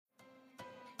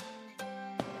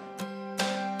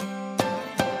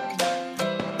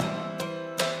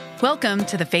Welcome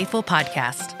to the Faithful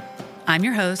Podcast. I'm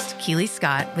your host, Keely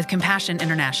Scott with Compassion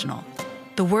International.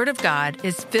 The Word of God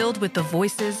is filled with the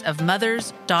voices of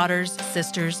mothers, daughters,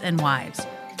 sisters, and wives.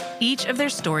 Each of their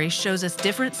stories shows us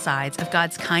different sides of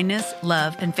God's kindness,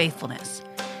 love, and faithfulness,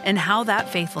 and how that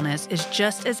faithfulness is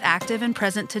just as active and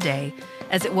present today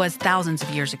as it was thousands of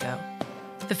years ago.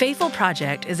 The Faithful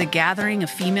Project is a gathering of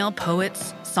female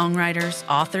poets, songwriters,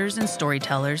 authors, and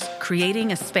storytellers,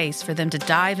 creating a space for them to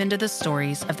dive into the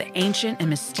stories of the ancient and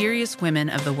mysterious women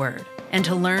of the Word, and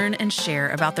to learn and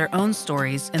share about their own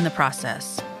stories in the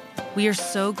process. We are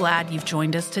so glad you've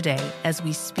joined us today as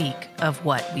we speak of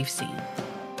what we've seen.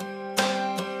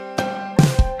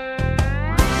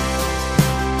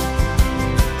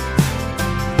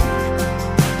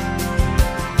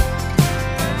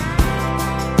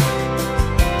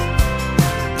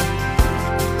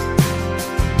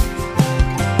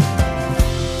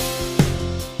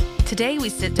 Today, we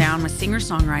sit down with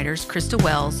singer-songwriters Christa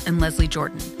Wells and Leslie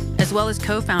Jordan, as well as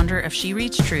co-founder of She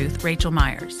Reads Truth, Raechel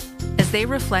Myers, as they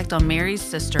reflect on Mary's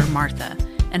sister, Martha,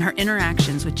 and her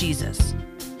interactions with Jesus.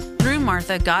 Through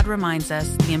Martha, God reminds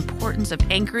us the importance of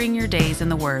anchoring your days in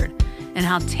the Word and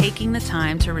how taking the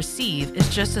time to receive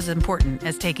is just as important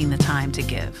as taking the time to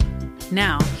give.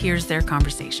 Now, here's their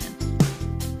conversation.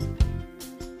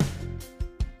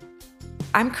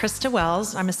 I'm Christa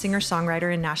Wells. I'm a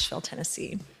singer-songwriter in Nashville,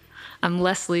 Tennessee. I'm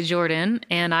Leslie Jordan,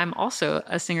 and I'm also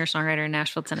a singer-songwriter in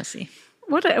Nashville, Tennessee.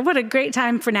 What a great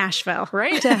time for Nashville,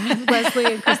 right? Leslie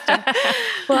and Christa.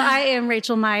 Well, I am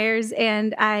Raechel Myers,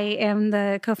 and I am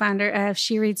the co-founder of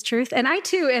She Reads Truth, and I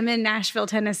too am in Nashville,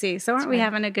 Tennessee. So aren't we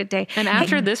having a good day? And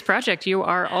after this project, you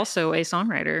are also a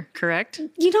songwriter, correct?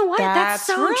 You know what? That's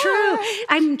so right. true.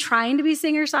 I'm trying to be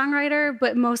singer-songwriter,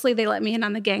 but mostly they let me in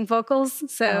on the gang vocals,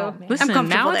 so Listen, I'm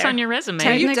comfortable now it's there. on your resume.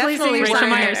 Technically Raechel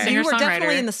Myers, singer-songwriter. You were singer-songwriter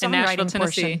definitely in the in Nashville, songwriting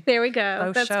Tennessee. portion. There we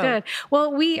go. That's good.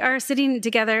 Well, we are sitting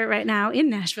together right now in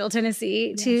Nashville,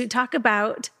 Tennessee, to talk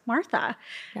about Martha.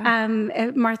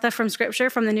 Martha from Scripture,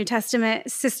 from the New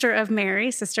Testament, sister of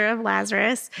Mary, sister of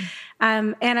Lazarus.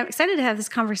 And I'm excited to have this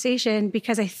conversation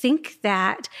because I think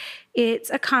that it's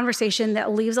a conversation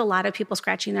that leaves a lot of people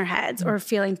scratching their heads or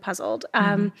feeling puzzled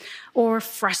or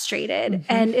frustrated.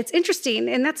 And it's interesting,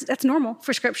 and that's normal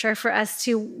for Scripture, for us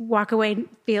to walk away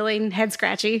feeling head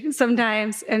scratchy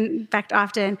sometimes, and in fact,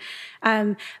 often.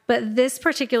 But this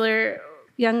particular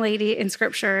young lady in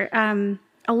Scripture,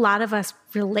 a lot of us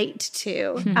relate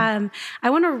to. I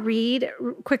want to read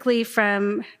quickly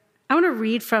from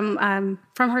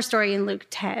her story in Luke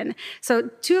 10. So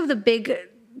two of the big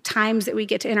times that we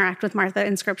get to interact with Martha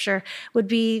in Scripture would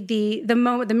be the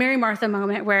moment, the Mary Martha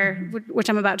moment, which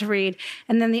I'm about to read,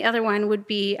 and then the other one would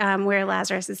be where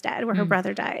Lazarus is dead, where her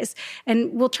brother dies.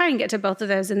 And we'll try and get to both of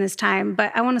those in this time,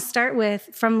 but I want to start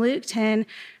from Luke 10,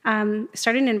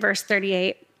 starting in verse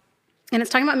 38. And it's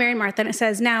talking about Mary and Martha, and it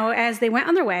says, "Now, as they went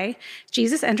on their way,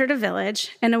 Jesus entered a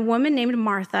village, and a woman named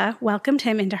Martha welcomed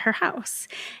him into her house.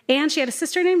 And she had a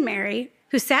sister named Mary,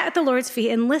 who sat at the Lord's feet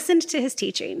and listened to his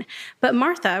teaching. But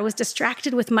Martha was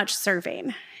distracted with much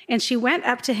serving. And she went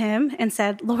up to him and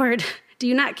said, 'Lord, do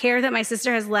you not care that my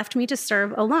sister has left me to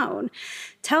serve alone?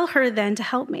 Tell her then to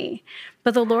help me.'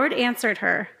 But the Lord answered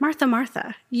her, 'Martha,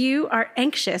 Martha, you are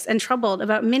anxious and troubled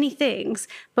about many things,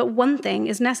 but one thing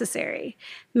is necessary.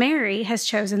 Mary has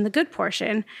chosen the good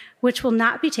portion, which will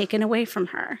not be taken away from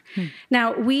her.'"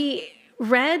 Now, we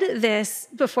read this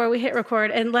before we hit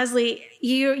record, and Leslie,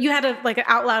 you had an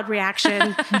out loud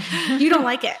reaction. You don't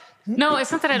like it. No,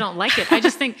 it's not that I don't like it. I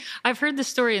just think I've heard this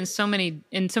story in so many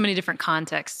different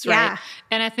contexts, right? Yeah.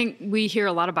 And I think we hear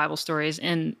a lot of Bible stories,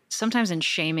 and sometimes in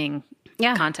shaming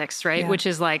contexts, right? Yeah. Which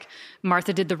is like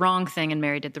Martha did the wrong thing and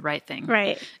Mary did the right thing.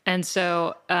 Right. And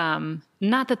so,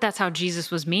 not that that's how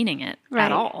Jesus was meaning it Right.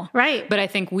 at all. Right. But I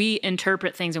think we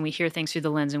interpret things and we hear things through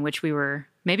the lens in which we were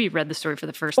maybe read the story for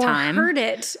the first Or time. heard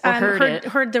it. Or heard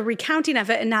heard the recounting of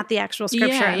it and not the actual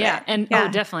scripture of it. And oh,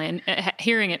 definitely. And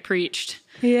hearing it preached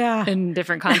in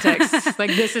different contexts.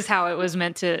 Like this is how it was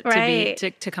meant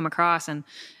to come across.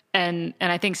 And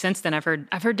I think since then I've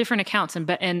heard different accounts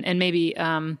and maybe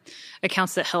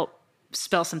accounts that help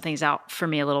spell some things out for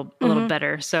me a little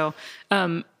better. So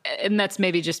and that's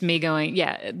maybe just me going,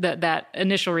 that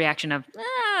initial reaction of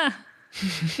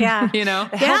Yeah. you know,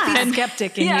 The healthy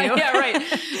skeptic in you. Yeah,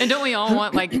 right. And don't we all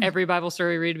want like every Bible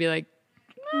story we read to be like,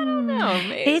 I don't know.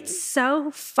 Maybe. It's so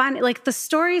funny. Like the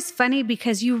story's funny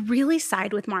because you really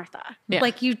side with Martha. Yeah.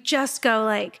 Like you just go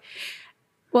like,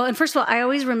 Well, and first of all, I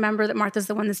always remember that Martha's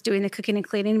the one that's doing the cooking and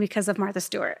cleaning because of Martha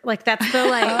Stewart. Like that's the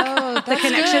the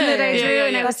connection that I drew.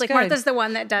 And I was like, Martha's the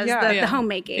one that does the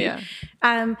homemaking. Yeah.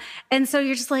 And so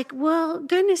you're just like, well,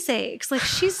 goodness sakes. Like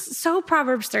she's so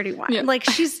Proverbs 31. Yeah. Like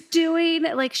she's doing,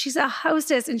 like she's a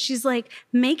hostess and she's like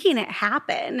making it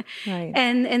happen. Right.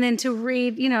 And then to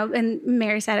read, and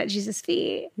Mary sat at Jesus'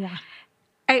 feet. Yeah.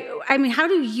 I mean, how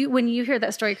do you, when you hear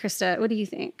that story, Christa, what do you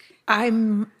think?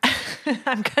 I'm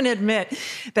going to admit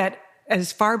that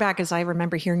as far back as I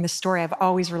remember hearing this story, I've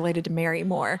always related to Mary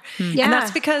more. Yeah. And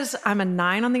that's because I'm a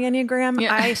 9 on the Enneagram.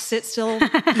 Yeah. I sit still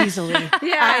easily.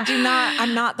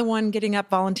 I'm not the one getting up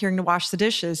volunteering to wash the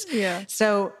dishes. Yeah.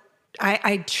 So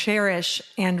I cherish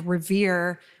and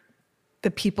revere the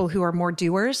people who are more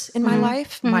doers in my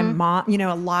life, my mom,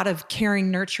 a lot of caring,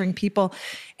 nurturing people.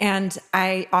 And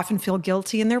I often feel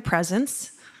guilty in their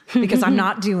presence because I'm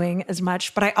not doing as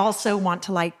much, but I also want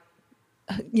to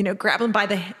grab them by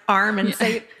the arm and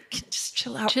say, just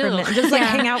chill out for a minute, just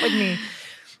hang out with me.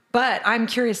 But I'm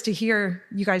curious to hear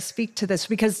you guys speak to this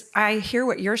because I hear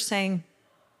what you're saying,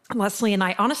 Leslie, and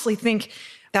I honestly think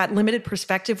that limited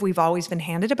perspective we've always been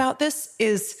handed about this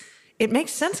it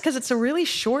makes sense because it's a really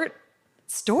short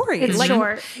story. It's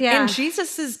short. Yeah. And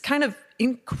Jesus is kind of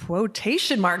in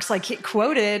quotation marks,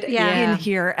 quoted in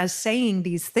here as saying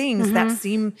these things that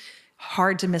seem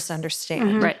hard to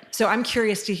misunderstand. Right. So I'm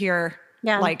curious to hear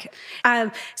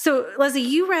so Leslie,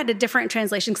 you read a different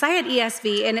translation because I had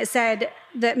ESV and it said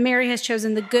that Mary has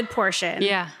chosen the good portion.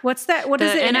 Yeah. What's that? What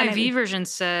is it? The NIV version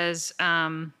says,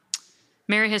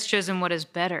 Mary has chosen what is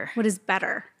better. What is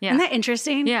better. Yeah. Isn't that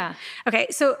interesting? Yeah. Okay.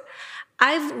 So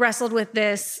I've wrestled with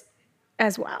this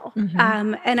as well.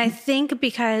 And I think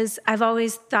because I've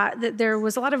always thought that there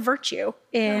was a lot of virtue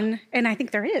in, and I think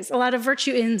there is a lot of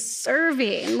virtue in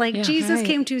serving. Jesus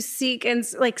came to seek and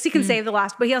save the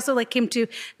lost, but he also came to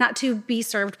not to be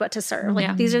served, but to serve.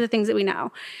 These are the things that we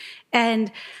know.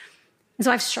 And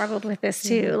so I've struggled with this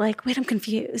too. Wait, I'm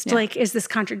confused. Yeah. Is this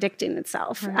contradicting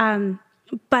itself? Right.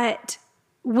 But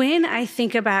when I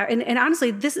think about, and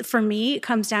honestly, this for me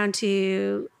comes down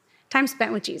to time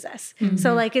spent with Jesus.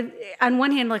 So on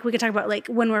one hand, we could talk about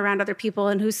when we're around other people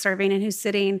and who's serving and who's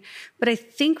sitting. But I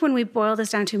think when we boil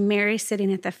this down to Mary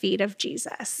sitting at the feet of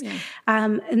Jesus,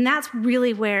 and that's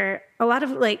really where a lot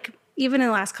of even in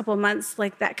the last couple of months,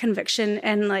 that conviction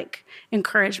and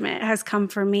encouragement has come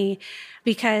for me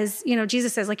because,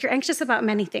 Jesus says you're anxious about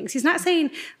many things. He's not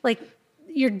saying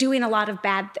you're doing a lot of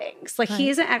bad things. He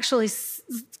isn't actually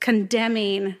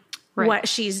condemning what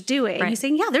she's doing. Right. He's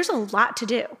saying, there's a lot to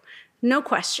do. No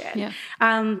question.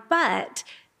 Yeah. But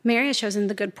Mary has chosen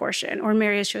the good portion, or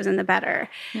Mary has chosen the better.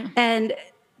 Yeah. And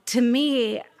to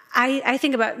me, I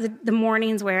think about the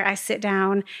mornings where I sit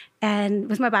down and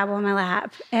with my Bible in my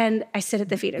lap and I sit at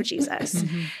the feet of Jesus.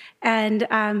 And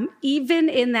even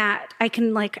in that, I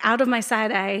can out of my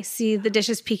side eye see the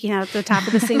dishes peeking out the top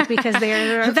of the sink because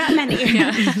there are that many.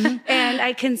 And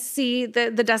I can see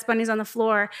the dust bunnies on the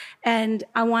floor and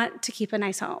I want to keep a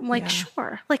nice home.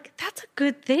 Sure. That's a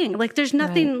good thing. There's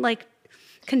nothing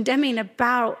condemning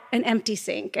about an empty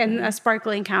sink and a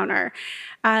sparkling counter.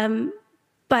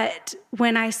 But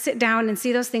when I sit down and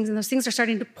see those things and those things are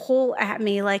starting to pull at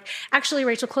me, actually,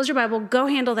 Raechel, close your Bible, go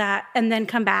handle that, and then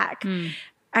come back.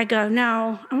 I go,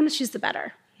 no, I want to choose the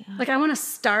better. Yeah. I want to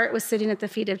start with sitting at the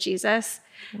feet of Jesus.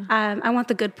 Yeah. I want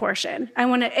the good portion. I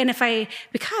want to, and if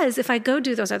I go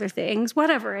do those other things,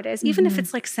 whatever it is, even if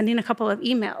it's sending a couple of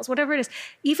emails, whatever it is,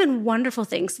 even wonderful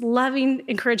things, loving,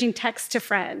 encouraging texts to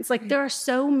friends. There are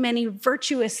so many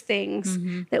virtuous things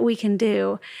that we can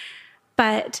do,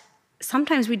 but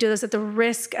sometimes we do this at the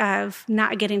risk of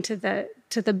not getting to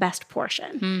the best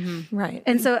portion. Right.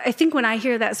 And so I think when I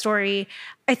hear that story,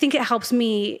 I think it helps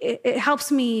me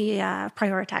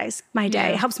prioritize my day.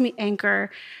 Yeah. It helps me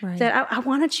anchor that I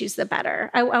want to choose the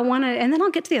better. I want to, and then I'll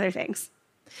get to the other things.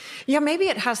 Yeah, maybe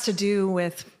it has to do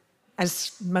with,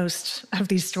 as most of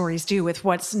these stories do, with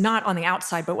what's not on the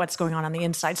outside, but what's going on the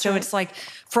inside. So it's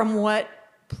from what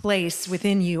place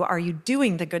within you are you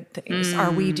doing the good things?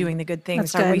 Are we doing the good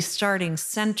things? Are we starting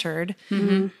centered?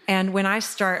 And when I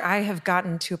have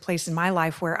gotten to a place in my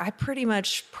life where I pretty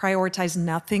much prioritize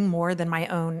nothing more than my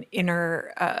own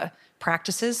inner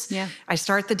practices. Yeah. I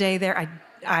start the day there.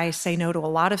 I say no to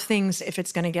a lot of things if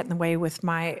it's going to get in the way with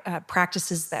my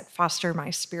practices that foster my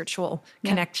spiritual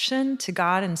connection to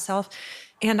God and self.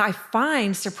 And I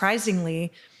find,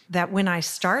 surprisingly, that when I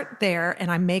start there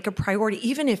and I make a priority,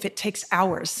 even if it takes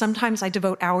hours, sometimes I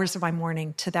devote hours of my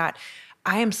morning to that,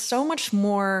 I am so much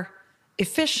more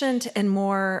efficient and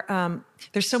more,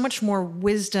 there's so much more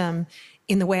wisdom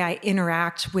in the way I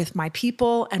interact with my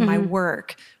people and my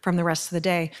work from the rest of the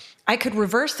day. I could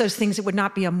reverse those things. It would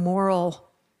not be a moral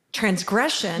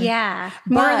transgression. Yeah.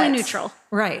 Morally neutral.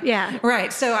 Right. Yeah.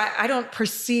 Right. So I don't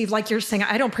perceive, like you're saying,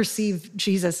 I don't perceive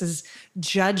Jesus as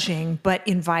judging, but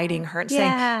inviting her and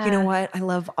saying, you know what? I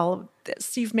love all of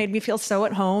this. You've made me feel so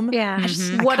at home. Yeah.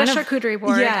 What a charcuterie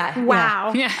board. Yeah.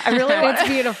 Wow. Yeah. I really want It's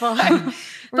beautiful.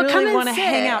 really want to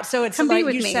hang out. So it's like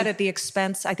you me. said at the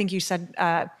expense, I think you said,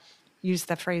 use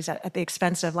the phrase at the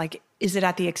expense of, like, is it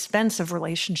at the expense of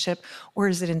relationship or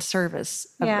is it in service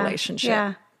of relationship?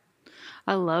 Yeah.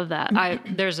 I love that.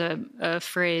 There's a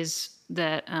phrase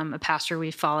that a pastor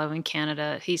we follow in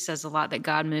Canada, he says a lot, that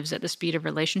God moves at the speed of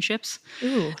relationships.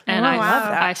 Ooh, and I love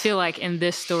that. I feel like in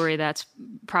this story, that's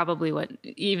probably what,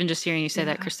 even just hearing you say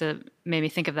that, Christa, made me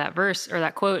think of that verse or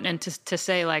that quote, and to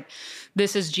say, like,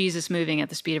 this is Jesus moving at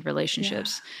the speed of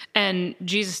relationships. And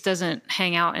Jesus doesn't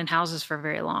hang out in houses for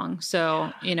very long.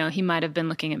 So, he might have been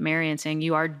looking at Mary and saying,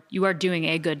 you are doing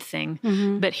a good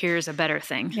thing, but here's a better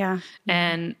thing. Yeah.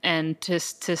 And to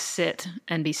sit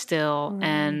and be still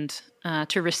and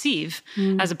to receive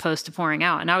as opposed to pouring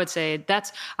out. And I would say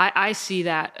I see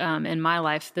that in my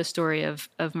life, the story of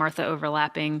Martha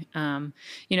overlapping,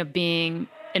 being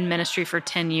in ministry for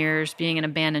 10 years, being in a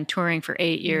band and touring for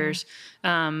 8 years.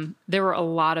 There were a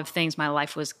lot of things. My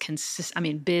life was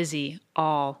busy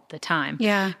all the time.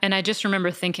 Yeah. And I just remember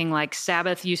thinking, like,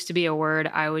 Sabbath used to be a word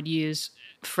I would use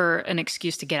for an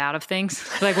excuse to get out of things.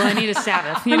 Like, well, I need a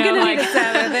Sabbath, need a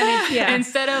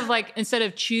Sabbath. Instead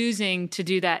of choosing to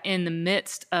do that in the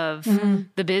midst of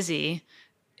the busy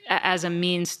as a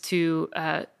means to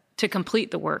complete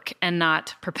the work and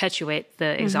not perpetuate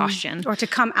the exhaustion. Or to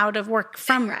come out of work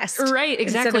from rest. Right,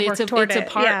 exactly. It's a part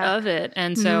of it.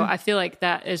 And so I feel like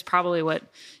that is probably what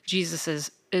Jesus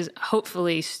is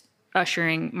hopefully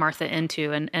ushering Martha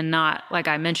into, and not, like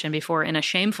I mentioned before, in a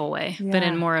shameful way, but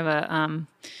in more of a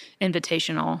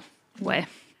invitational way.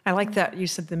 I like that you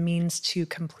said the means to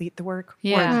complete the work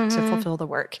or to fulfill the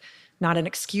work, not an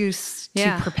excuse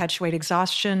to perpetuate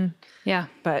exhaustion. Yeah.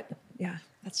 But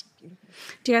that's beautiful.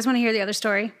 Do you guys want to hear the other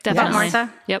story Definitely. about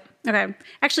Martha? Yep. Okay.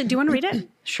 Actually, do you want to read it?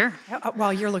 Sure.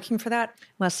 While you're looking for that,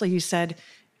 Leslie, you said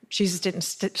Jesus didn't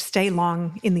stay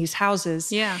long in these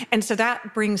houses. Yeah. And so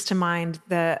that brings to mind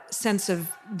the sense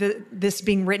of this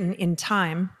being written in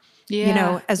time,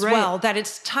 as well, that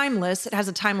it's timeless. It has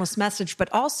a timeless message,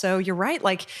 but also, you're right,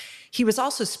 like, he was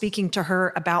also speaking to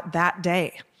her about that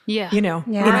day. In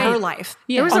her life.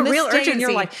 Yeah. There was a real urgency in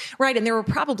your life. Right. And there were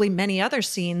probably many other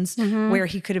scenes where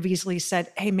he could have easily said,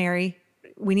 hey, Mary,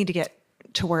 we need to get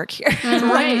to work here.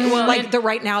 Right. Well,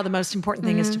 right now, the most important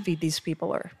thing is to feed these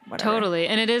people or whatever. Totally.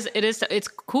 And it's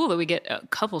cool that we get a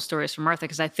couple stories from Martha,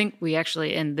 because I think we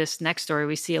actually, in this next story,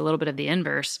 we see a little bit of the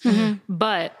inverse.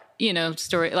 But,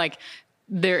 story, like,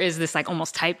 there is this, like,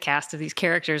 almost typecast of these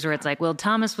characters where it's like, well,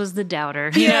 Thomas was the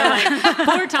doubter.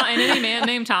 Poor Tom, and any man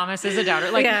named Thomas is a doubter.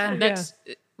 Like,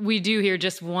 we do hear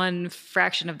just one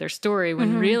fraction of their story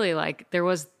when really, like, there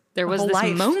was this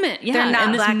life. moment. Yeah. They're not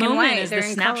and this black and moment white. is They're the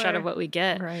in snapshot color. of what we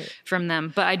get from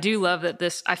them. But I do love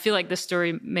that I feel like this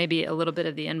story may be a little bit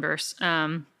of the inverse.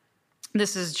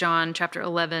 This is John chapter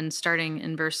 11, starting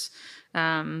in verse,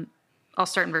 I'll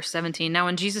start in verse 17. Now,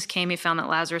 when Jesus came, he found that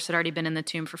Lazarus had already been in the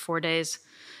tomb for 4 days.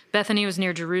 Bethany was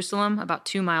near Jerusalem, about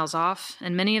 2 miles off,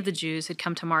 and many of the Jews had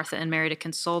come to Martha and Mary to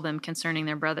console them concerning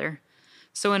their brother.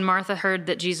 So when Martha heard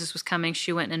that Jesus was coming,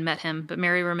 she went and met him, but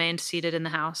Mary remained seated in the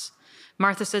house.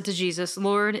 Martha said to Jesus,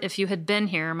 Lord, if you had been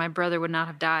here, my brother would not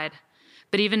have died.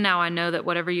 But even now I know that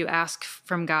whatever you ask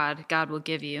from God, God will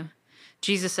give you.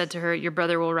 Jesus said to her, your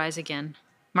brother will rise again.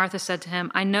 Martha said to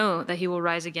him, I know that he will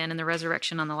rise again in the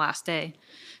resurrection on the last day.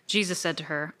 Jesus said to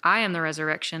her, I am the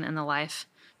resurrection and the life.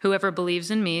 Whoever believes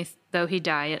in me, though he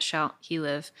die, yet shall he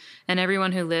live. And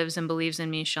everyone who lives and believes in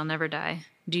me shall never die.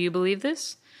 Do you believe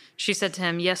this? She said to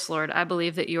him, yes, Lord, I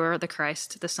believe that you are the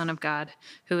Christ, the Son of God,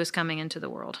 who is coming into the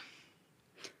world.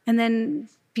 And then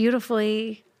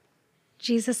beautifully,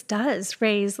 Jesus does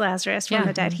raise Lazarus from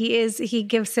the dead. He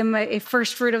gives him a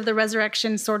first fruit of the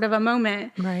resurrection sort of a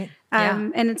moment. Right.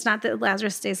 And it's not that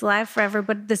Lazarus stays alive forever,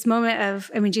 but this moment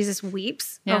of, Jesus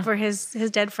weeps over his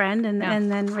dead friend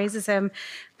and then raises him.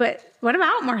 But what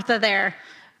about Martha there?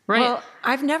 Right. Well,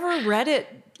 I've never read it,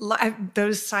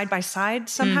 those side by side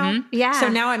somehow. Yeah. So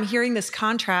now I'm hearing this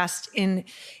contrast in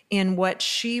what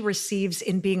she receives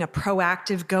in being a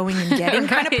proactive, going and getting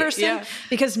kind of person. Yeah.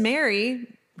 Because Mary,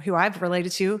 who I've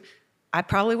related to, I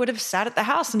probably would have sat at the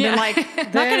house and been like,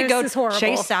 I'm not going to go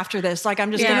chase after this. Like,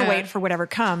 I'm just going to wait for whatever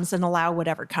comes and allow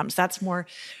whatever comes. That's more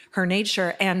her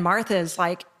nature. And Martha is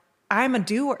like, I'm a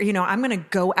doer, I'm going to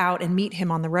go out and meet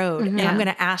him on the road and I'm going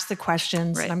to ask the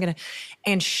questions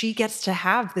and she gets to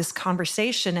have this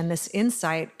conversation and this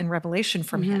insight and revelation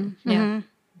from him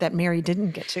that Mary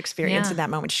didn't get to experience in that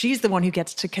moment. She's the one who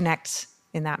gets to connect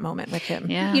in that moment with him.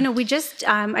 Yeah. We just,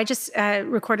 I just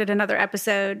recorded another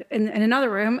episode in another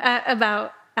room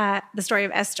about the story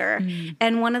of Esther.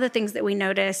 And one of the things that we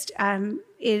noticed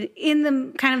in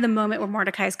the kind of the moment where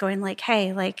Mordecai is going like,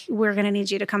 hey, like, we're going to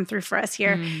need you to come through for us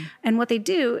here. And what they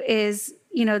do is,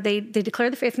 they declare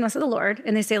the faithfulness of the Lord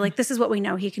and they say like, this is what we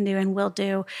know he can do and will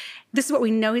do. This is what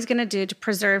we know he's going to do to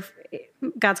preserve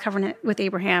God's covenant with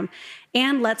Abraham.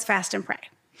 And let's fast and pray.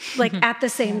 Like at the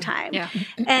same time. Yeah.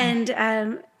 And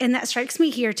that strikes me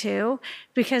here too,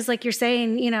 because like you're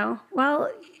saying,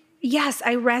 well, yes,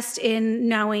 I rest in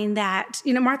knowing that,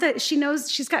 Martha, she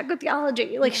knows she's got good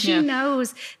theology. Like she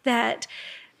knows that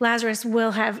Lazarus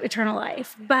will have eternal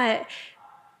life, but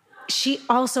she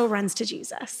also runs to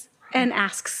Jesus and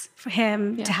asks for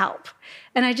him to help.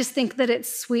 And I just think that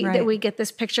it's sweet that we get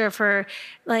this picture of her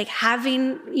like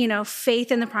having,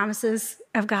 faith in the promises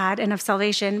of God and of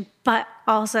salvation, but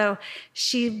also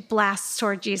she blasts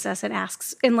toward Jesus and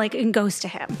asks and goes to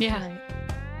him. Yeah. Right.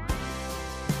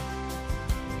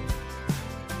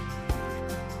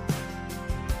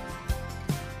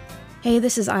 Hey,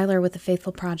 this is Eiler with the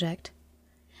Faithful Project.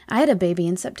 I had a baby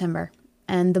in September,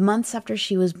 and the months after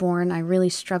she was born, I really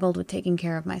struggled with taking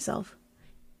care of myself.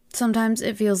 Sometimes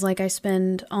it feels like I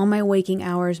spend all my waking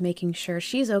hours making sure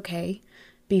she's okay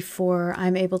before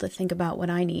I'm able to think about what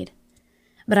I need.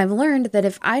 But I've learned that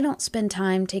if I don't spend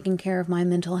time taking care of my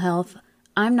mental health,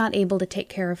 I'm not able to take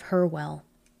care of her well.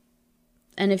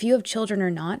 And if you have children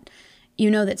or not, you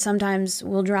know that sometimes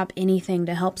we'll drop anything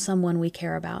to help someone we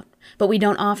care about, but we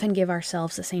don't often give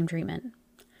ourselves the same treatment.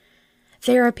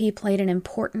 Therapy played an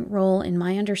important role in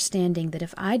my understanding that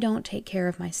if I don't take care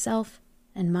of myself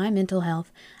and my mental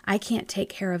health, I can't take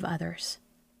care of others.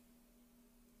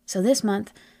 So this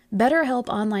month, BetterHelp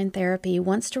Online Therapy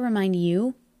wants to remind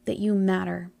you that you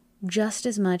matter just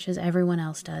as much as everyone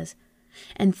else does,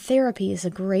 and therapy is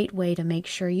a great way to make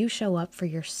sure you show up for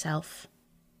yourself.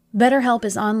 BetterHelp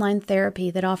is online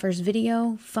therapy that offers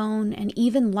video, phone, and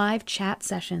even live chat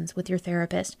sessions with your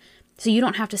therapist, so you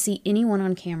don't have to see anyone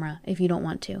on camera if you don't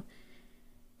want to.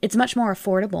 It's much more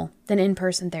affordable than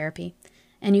in-person therapy,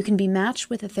 and you can be matched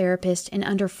with a therapist in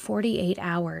under 48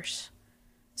 hours.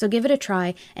 So give it a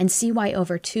try and see why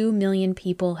over 2 million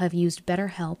people have used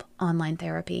BetterHelp Online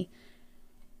Therapy.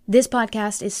 This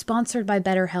podcast is sponsored by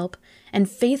BetterHelp, and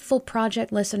Faithful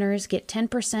Project listeners get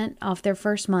 10% off their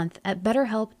first month at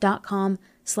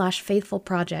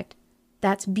betterhelp.com/faithfulproject.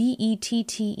 That's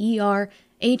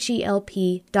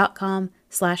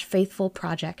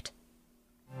BetterHelp.com/faithfulproject.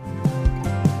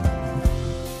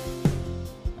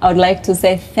 I would like to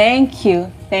say thank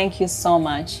you so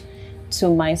much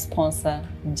to my sponsor,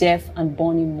 Jeff and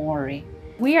Bonnie Maury.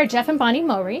 We are Jeff and Bonnie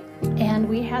Mowry, and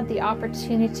we had the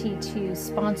opportunity to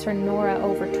sponsor Nora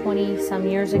over 20 some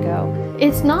years ago.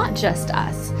 It's not just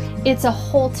us. It's a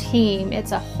whole team.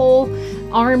 It's a whole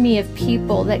army of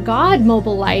people that God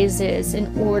mobilizes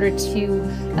in order to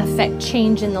affect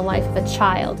change in the life of a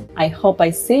child. I hope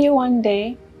I see you one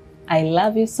day. I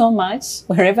love you so much,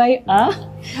 wherever you are.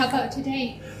 How about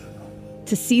today?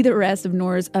 To see the rest of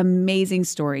Nora's amazing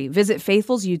story, visit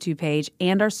Faithful's YouTube page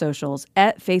and our socials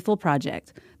at Faithful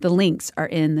Project. The links are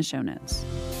in the show notes.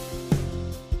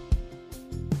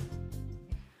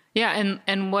 Yeah,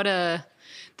 and what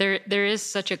there is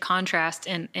such a contrast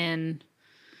in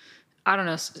I don't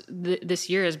know, this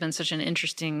year has been such an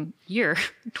interesting year,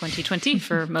 2020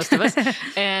 for most of us.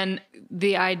 And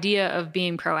the idea of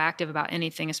being proactive about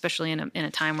anything, especially in a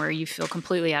time where you feel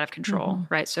completely out of control,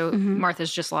 right? So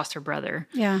Martha's just lost her brother.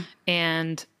 Yeah.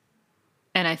 And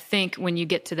I think when you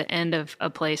get to the end of a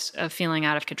place of feeling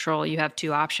out of control, you have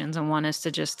two options. And one is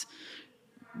to just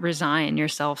resign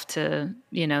yourself to,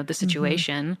 the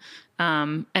situation,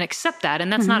 and accept that.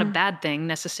 And that's not a bad thing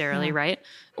necessarily, right?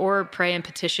 Or pray and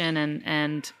petition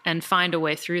and find a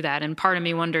way through that. And part of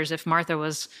me wonders if Martha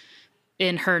was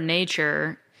in her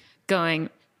nature going,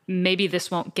 maybe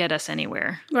this won't get us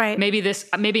anywhere. Right.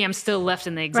 Maybe I'm still left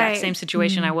in the exact same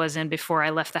situation I was in before I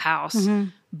left the house,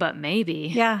 but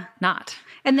maybe not.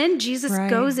 And then Jesus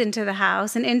goes into the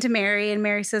house and into Mary, and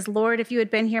Mary says, Lord, if you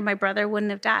had been here, my brother wouldn't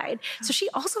have died. So she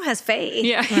also has faith.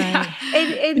 Yeah. Right.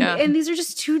 And these are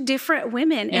just two different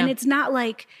women. Yeah. And it's not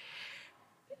like,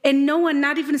 and no one,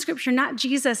 not even in scripture, not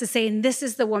Jesus is saying, this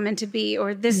is the woman to be,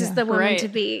 or this is the woman to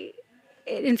be.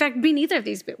 in fact, be neither of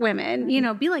these women,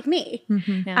 be like me.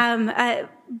 Mm-hmm. Yeah.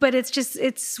 But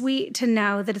it's sweet to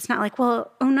know that it's not like,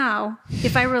 well, oh no,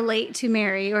 if I relate to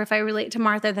Mary or if I relate to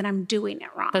Martha, then I'm doing it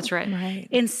wrong. That's right.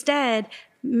 Instead,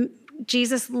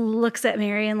 Jesus looks at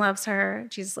Mary and loves her.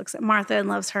 Jesus looks at Martha and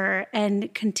loves her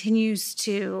and continues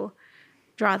to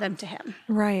draw them to him.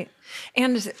 Right.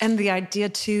 And the idea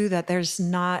too that there's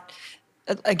not,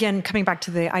 again, coming back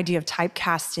to the idea of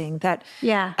typecasting, that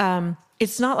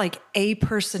it's not like a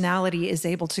personality is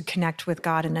able to connect with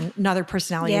God and another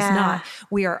personality is not.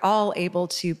 We are all able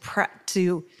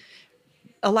to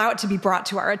allow it to be brought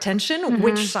to our attention,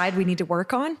 which side we need to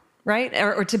work on, right?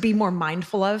 Or to be more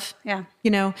mindful of, and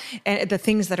the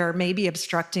things that are maybe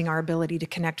obstructing our ability to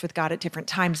connect with God at different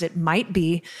times. It might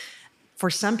be for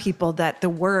some people that the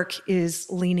work is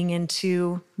leaning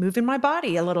into moving my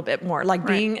body a little bit more, like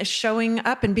showing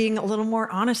up and being a little more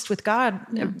honest with God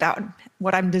about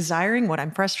what I'm desiring, what I'm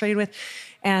frustrated with.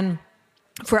 And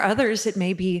for others, it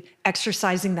may be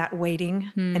exercising that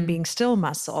waiting and being still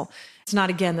muscle. It's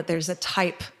not, again, that there's a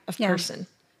type of person.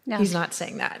 Yeah. He's not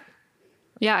saying that.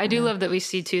 Yeah, I do love that we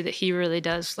see too that he really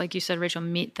does, like you said, Raechel,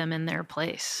 meet them in their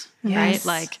place, right?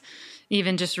 Like,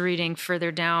 even just reading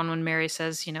further down when Mary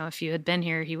says, if you had been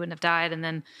here, he wouldn't have died.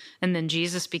 And then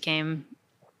Jesus became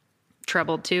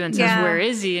troubled too and says, where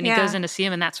is he? And he goes in to see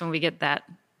him. And that's when we get that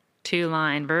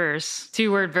two-word verse.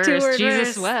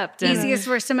 Jesus wept. Easiest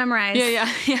verse to memorize.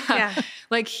 Yeah.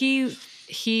 Like he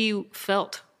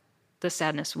felt the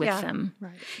sadness with them.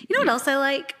 Right. You know what else I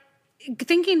like?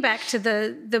 Thinking back to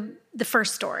the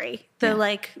first story,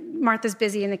 like Martha's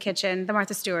busy in the kitchen, the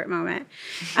Martha Stewart moment.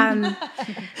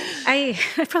 I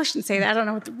probably shouldn't say that. I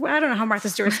don't know how Martha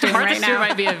Stewart's doing right now. Martha Stewart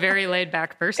might be a very laid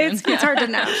back person. It's hard to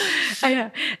know. I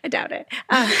know. I doubt it.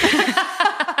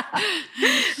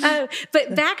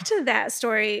 But back to that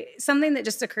story, something that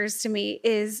just occurs to me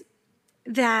is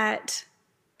that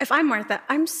if I'm Martha,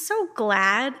 I'm so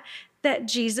glad that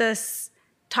Jesus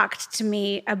talked to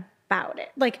me about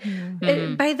it. Like,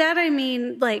 by that I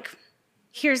mean, like,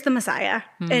 here's the Messiah,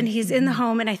 and he's in the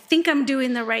home, and I think I'm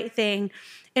doing the right thing.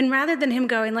 And rather than him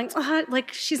going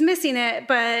like she's missing it,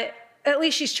 but at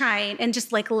least she's trying, and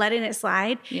just like letting it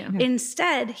slide.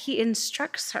 Instead, he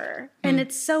instructs her, and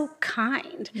it's so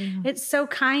kind. It's so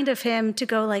kind of him to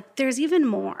go like, there's even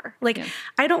more. Like,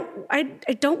 I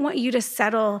don't want you to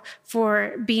settle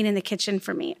for being in the kitchen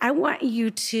for me. I want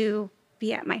you to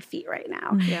be at my feet right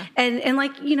now. And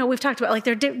like, we've talked about, like,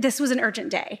 this was an urgent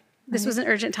day. This was an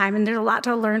urgent time, and there's a lot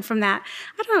to learn from that.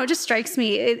 I don't know, it just strikes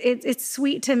me. It's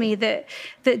sweet to me that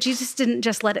Jesus didn't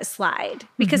just let it slide,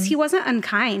 because he wasn't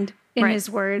unkind in his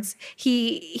words.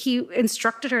 He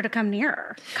instructed her to come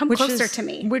nearer, closer to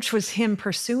me. Which was him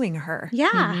pursuing her.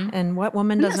 Yeah. And what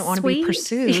woman doesn't want to be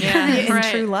pursued in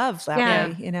true love that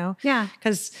way, Yeah.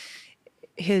 Because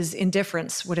his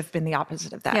indifference would have been the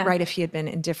opposite of that, right? If he had been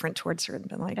indifferent towards her and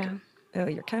been like, oh,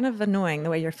 you're kind of annoying the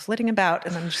way you're flitting about,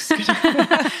 and I'm just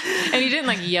gonna... And he didn't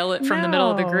like yell it from the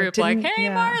middle of the group, like, hey,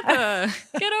 Martha,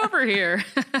 get over here.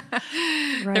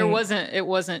 It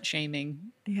wasn't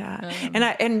shaming. Yeah.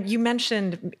 And you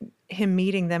mentioned him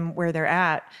meeting them where they're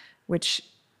at, which,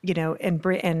 and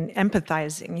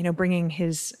empathizing, bringing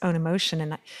his own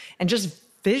emotion and just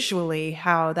visually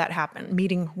how that happened,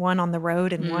 meeting one on the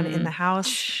road and one in the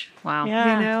house. Wow.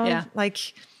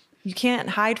 Like, you can't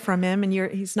hide from him, and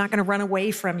he's not going to run away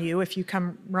from you if you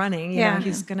come running.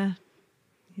 He's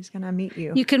going to meet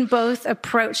you. You can both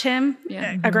approach him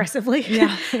aggressively.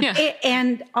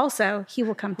 And also he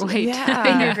will come to you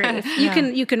in your grief.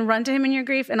 You can run to him in your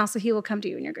grief, and also he will come to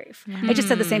you in your grief. I just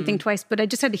said the same thing twice, but I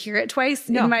just had to hear it twice.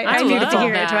 I needed to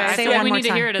hear it twice. I feel like we need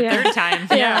to hear it a third time.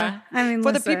 I mean,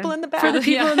 for the people in the back. For the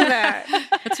people in the back.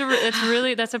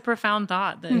 That's a profound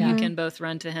thought, that you can both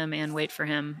run to him and wait for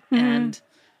him. And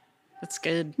that's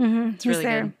good. It's really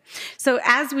good. So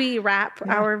as we wrap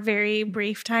our very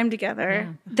brief time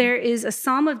together, there is a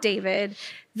Psalm of David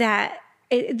that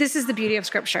this is the beauty of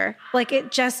Scripture. Like,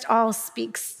 it just all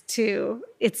speaks to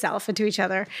itself and to each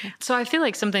other. So I feel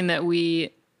like something that we've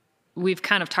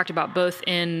kind of talked about both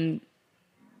in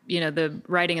the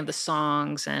writing of the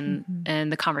songs and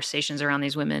the conversations around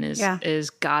these women is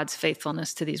God's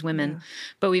faithfulness to these women.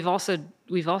 But we've also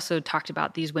talked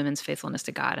about these women's faithfulness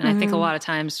to God. And I think a lot of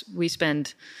times we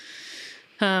spend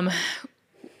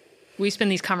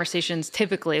these conversations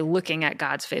typically looking at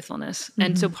God's faithfulness.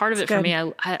 And so part of it for me,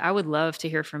 I would love to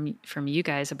hear from you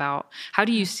guys about, how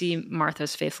do you see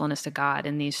Martha's faithfulness to God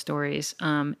in these stories?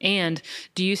 And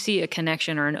do you see a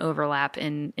connection or an overlap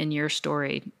in your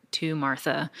story to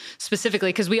Martha specifically?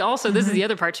 Because we also, this is the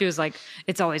other part too, is like,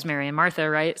 it's always Mary and Martha,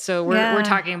 right? So we're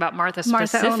talking about Martha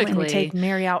specifically. Only. We take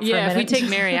Mary out for a minute. If we take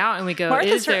Mary out and we go,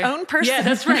 Martha's her own person. Yeah,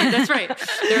 that's right.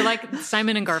 They're like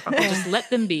Simon and Garfunkel, just let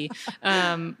them be.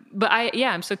 But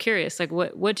I'm so curious, like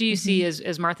what do you see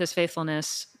as Martha's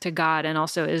faithfulness to God? And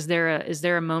also, is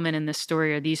there a moment in this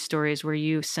story or these stories where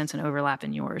you sense an overlap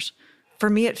in yours? For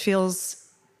me, it feels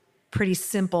pretty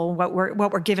simple. What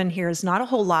we're given here is not a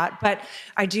whole lot, but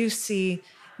I do see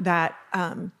that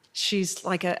she's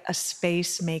like a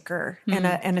space maker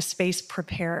and a space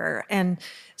preparer. And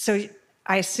so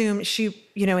I assume she,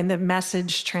 in the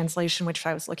Message translation, which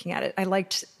I was looking at it, I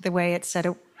liked the way it said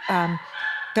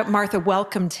that Martha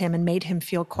welcomed him and made him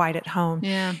feel quite at home.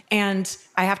 Yeah. And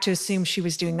I have to assume she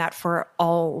was doing that for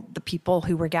all the people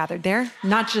who were gathered there,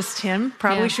 not just him.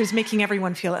 Probably she was making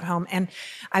everyone feel at home. And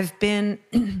I've been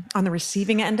on the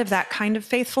receiving end of that kind of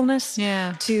faithfulness.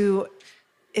 Yeah.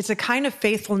 It's a kind of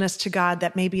faithfulness to God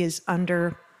that maybe is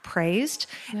underpraised.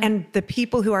 Yeah. And the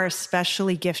people who are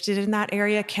especially gifted in that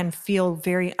area can feel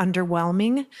very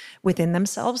underwhelming within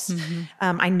themselves.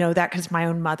 Mm-hmm. I know that because my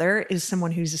own mother is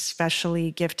someone who's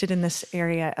especially gifted in this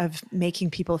area of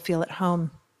making people feel at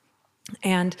home.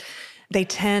 And they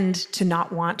tend to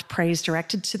not want praise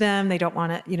directed to them. They don't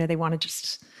want to, they want to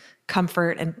just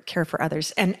comfort and care for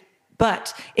others.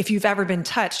 But if you've ever been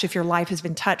touched, if your life has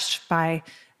been touched by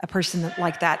a person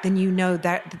like that, then you know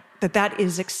that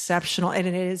is exceptional, and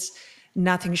it is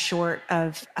nothing short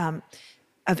of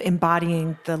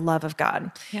embodying the love of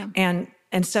God. Yeah.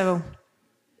 And so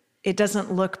it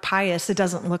doesn't look pious. It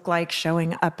doesn't look like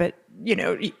showing up at,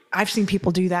 I've seen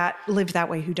people do that, live that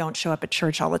way, who don't show up at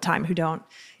church all the time, who don't,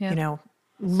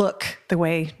 look the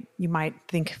way you might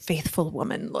think faithful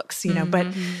woman looks, but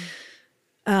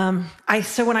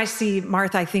so when I see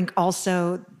Martha, I think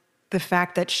also the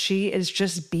fact that she is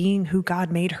just being who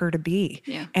God made her to be.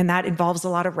 Yeah. And that involves a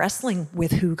lot of wrestling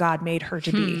with who God made her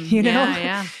to be,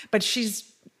 Yeah. But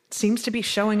seems to be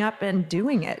showing up and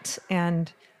doing it. And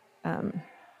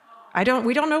we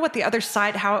don't know what the other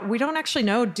side, we don't actually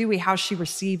know, do we, how she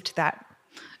received that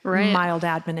mild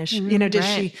admonition?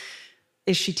 Mm-hmm.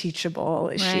 Is she teachable?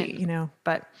 Is she,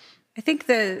 but I think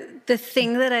the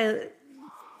thing that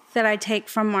I take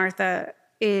from Martha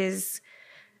is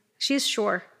she's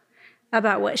sure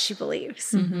about what she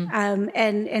believes. Mm-hmm.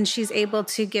 And she's able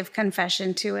to give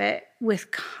confession to it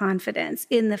with confidence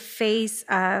in the face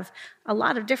of a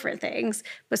lot of different things,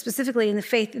 but specifically in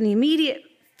the immediate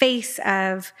face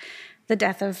of the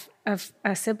death of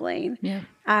a sibling. Yeah.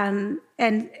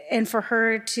 And for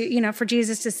her to, for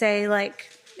Jesus to say, like,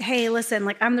 hey, listen,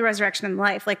 like, I'm the resurrection and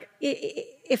life. Like,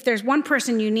 if there's one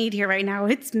person you need here right now,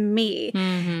 it's me.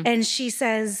 Mm-hmm. And she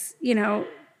says,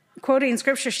 quoting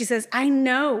scripture, she says, I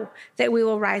know that we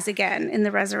will rise again in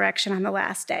the resurrection on the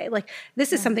last day. Like,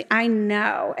 this is something I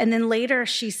know. And then later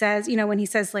she says, when he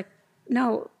says, like,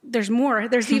 no, there's more.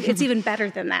 It's even better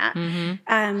than that. Mm-hmm.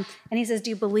 And he says,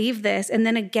 do you believe this? And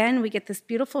then again, we get this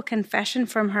beautiful confession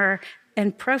from her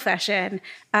and profession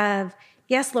of,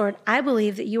 yes, Lord, I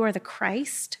believe that you are the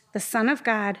Christ, the Son of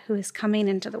God, who is coming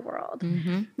into the world.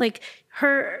 Mm-hmm. Like,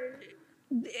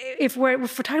 if we're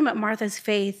talking about Martha's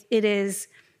faith, it is,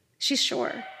 she's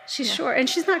sure. She's sure. And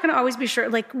she's not going to always be sure.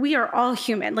 Like, we are all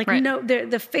human. Like,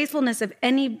 the faithfulness of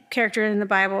any character in the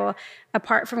Bible,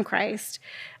 apart from Christ,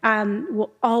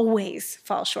 will always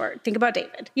fall short. Think about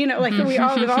David. We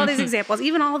have all these examples,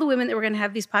 even all the women that we're going to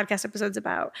have these podcast episodes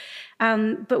about.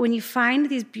 But when you find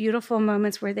these beautiful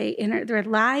moments where their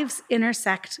lives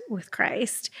intersect with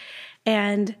Christ,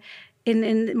 and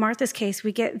in Martha's case,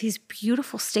 we get these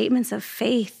beautiful statements of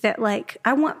faith that, like,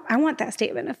 I want that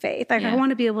statement of faith. Like, I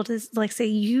want to be able to, like, say,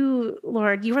 you,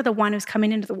 Lord, you are the one who's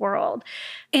coming into the world.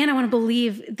 And I want to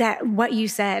believe that what you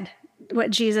said, what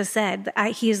Jesus said,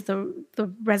 that he is the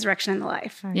resurrection and the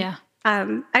life. Yeah.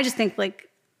 I just think, like,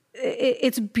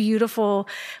 it's beautiful.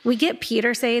 We get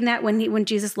Peter saying that when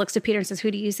Jesus looks to Peter and says, who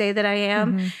do you say that I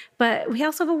am? Mm-hmm. But we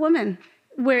also have a woman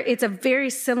where it's a very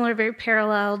similar, very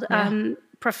paralleled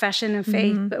profession of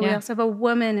faith, but we also have a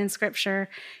woman in scripture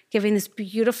giving this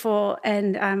beautiful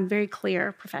and very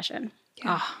clear profession.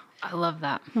 Yeah. Oh, I love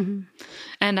that. Mm-hmm.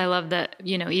 And I love that,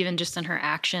 even just in her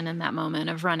action in that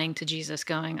moment of running to Jesus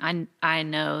going, I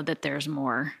know that there's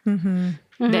more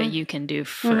that you can do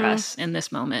for us in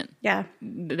this moment. Yeah.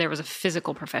 There was a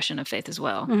physical profession of faith as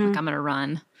well. Like, I'm going to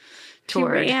run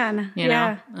toward,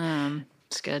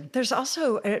 it's good. There's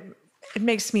also, it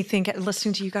makes me think,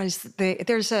 listening to you guys,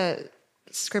 there's a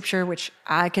scripture, which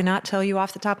I cannot tell you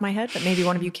off the top of my head, but maybe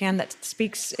one of you can, that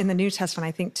speaks in the New Testament,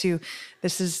 I think, to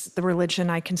this is the religion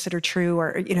I consider true,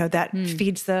 or, that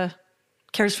feeds the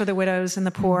cares for the widows and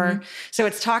the poor. So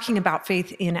it's talking about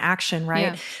faith in action,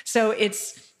 right? Yeah. So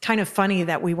it's kind of funny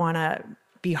that we want to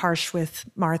be harsh with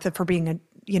Martha for being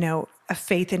a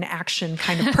faith in action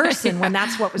kind of person when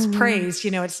that's what was praised.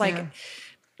 It's like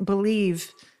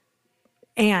believe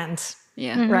and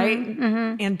right?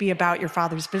 And be about your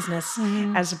Father's business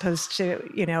as opposed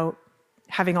to,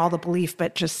 having all the belief,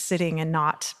 but just sitting and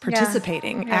not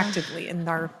participating actively in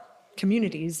our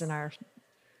communities and our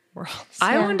worlds.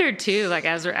 I wondered too, like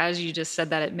as you just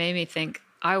said that, it made me think,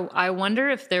 I wonder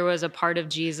if there was a part of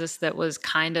Jesus that was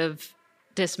kind of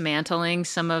dismantling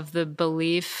some of the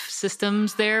belief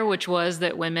systems there, which was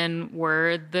that women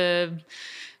were the,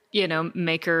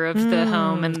 maker of the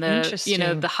home and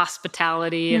the, the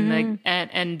hospitality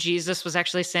and Jesus was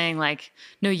actually saying like,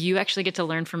 no, you actually get to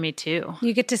learn from me too.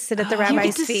 You get to sit at the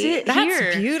rabbi's feet.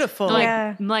 That's beautiful.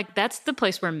 Like that's the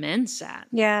place where men sat.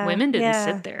 Yeah. Women didn't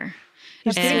sit there.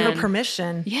 He's giving her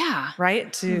permission. Yeah.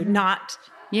 Right. To not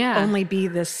only be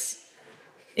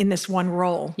in this one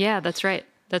role. Yeah, that's right.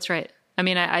 That's right. I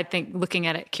mean, I think looking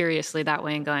at it curiously that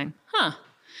way and going,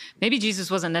 maybe Jesus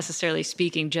wasn't necessarily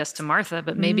speaking just to Martha,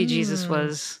 but maybe Jesus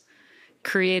was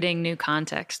creating new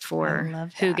context for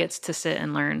who gets to sit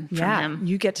and learn from him.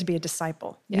 You get to be a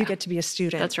disciple. Yeah. You get to be a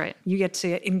student. That's right. You get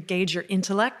to engage your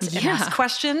intellect and ask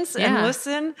questions and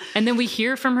listen. And then we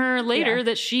hear from her later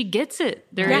that she gets it.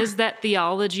 There is that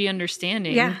theology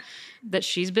understanding that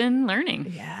she's been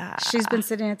learning. Yeah. She's been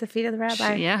sitting at the feet of the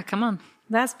rabbi. Come on.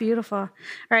 That's beautiful. All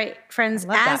right, friends,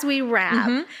 as we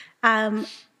wrap,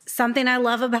 something I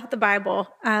love about the Bible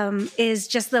is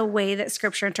just the way that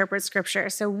Scripture interprets Scripture.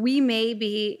 So we may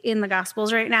be in the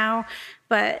Gospels right now,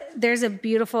 but there's a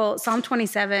beautiful Psalm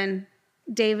 27,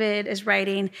 David is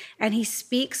writing, and he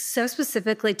speaks so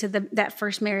specifically to that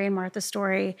first Mary and Martha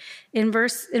story. In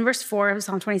verse 4 of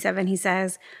Psalm 27, he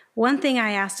says, "One thing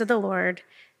I asked of the Lord,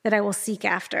 that I will seek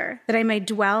after, that I may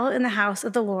dwell in the house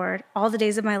of the Lord all the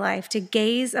days of my life, to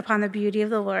gaze upon the beauty of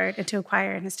the Lord and to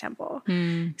inquire in his temple."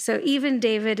 So even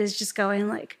David is just going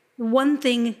like, one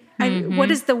thing, what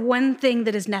is the one thing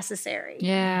that is necessary?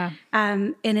 Yeah.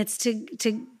 And it's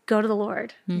to go to the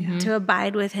Lord, to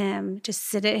abide with him, to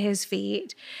sit at his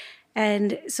feet.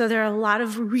 And so there are a lot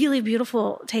of really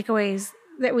beautiful takeaways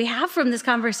that we have from this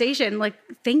conversation. Like,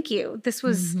 thank you. This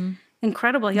was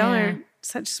incredible. Y'all are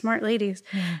such smart ladies.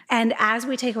 Yeah. And as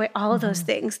we take away all of those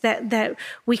things, that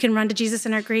we can run to Jesus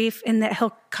in our grief and that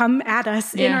he'll come at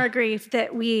us in our grief,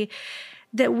 that we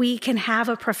can have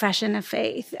a profession of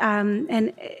faith.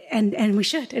 And we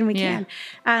should, and we can.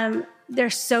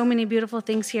 There's so many beautiful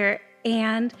things here,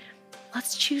 and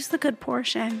let's choose the good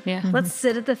portion. Yeah. Let's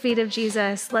sit at the feet of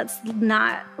Jesus. Let's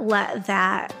not let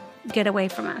that get away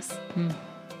from us.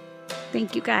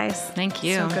 Thank you, guys. Thank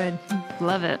you. So good.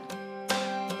 Love it.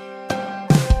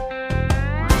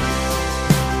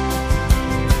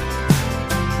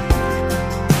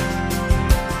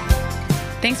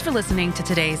 Thanks for listening to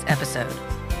today's episode.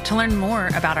 To learn more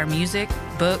about our music,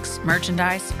 books,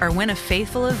 merchandise, or when a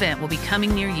Faithful event will be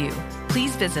coming near you,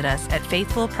 please visit us at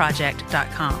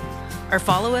faithfulproject.com or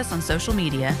follow us on social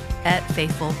media at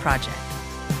Faithful Project.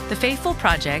 The Faithful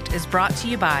Project is brought to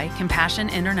you by Compassion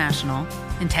International,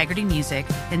 Integrity Music,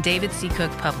 and David C.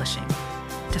 Cook Publishing.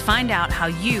 To find out how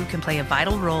you can play a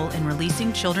vital role in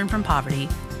releasing children from poverty,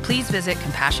 please visit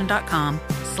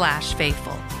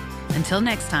compassion.com/faithful. Until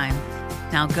next time,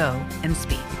 now go and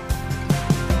speak.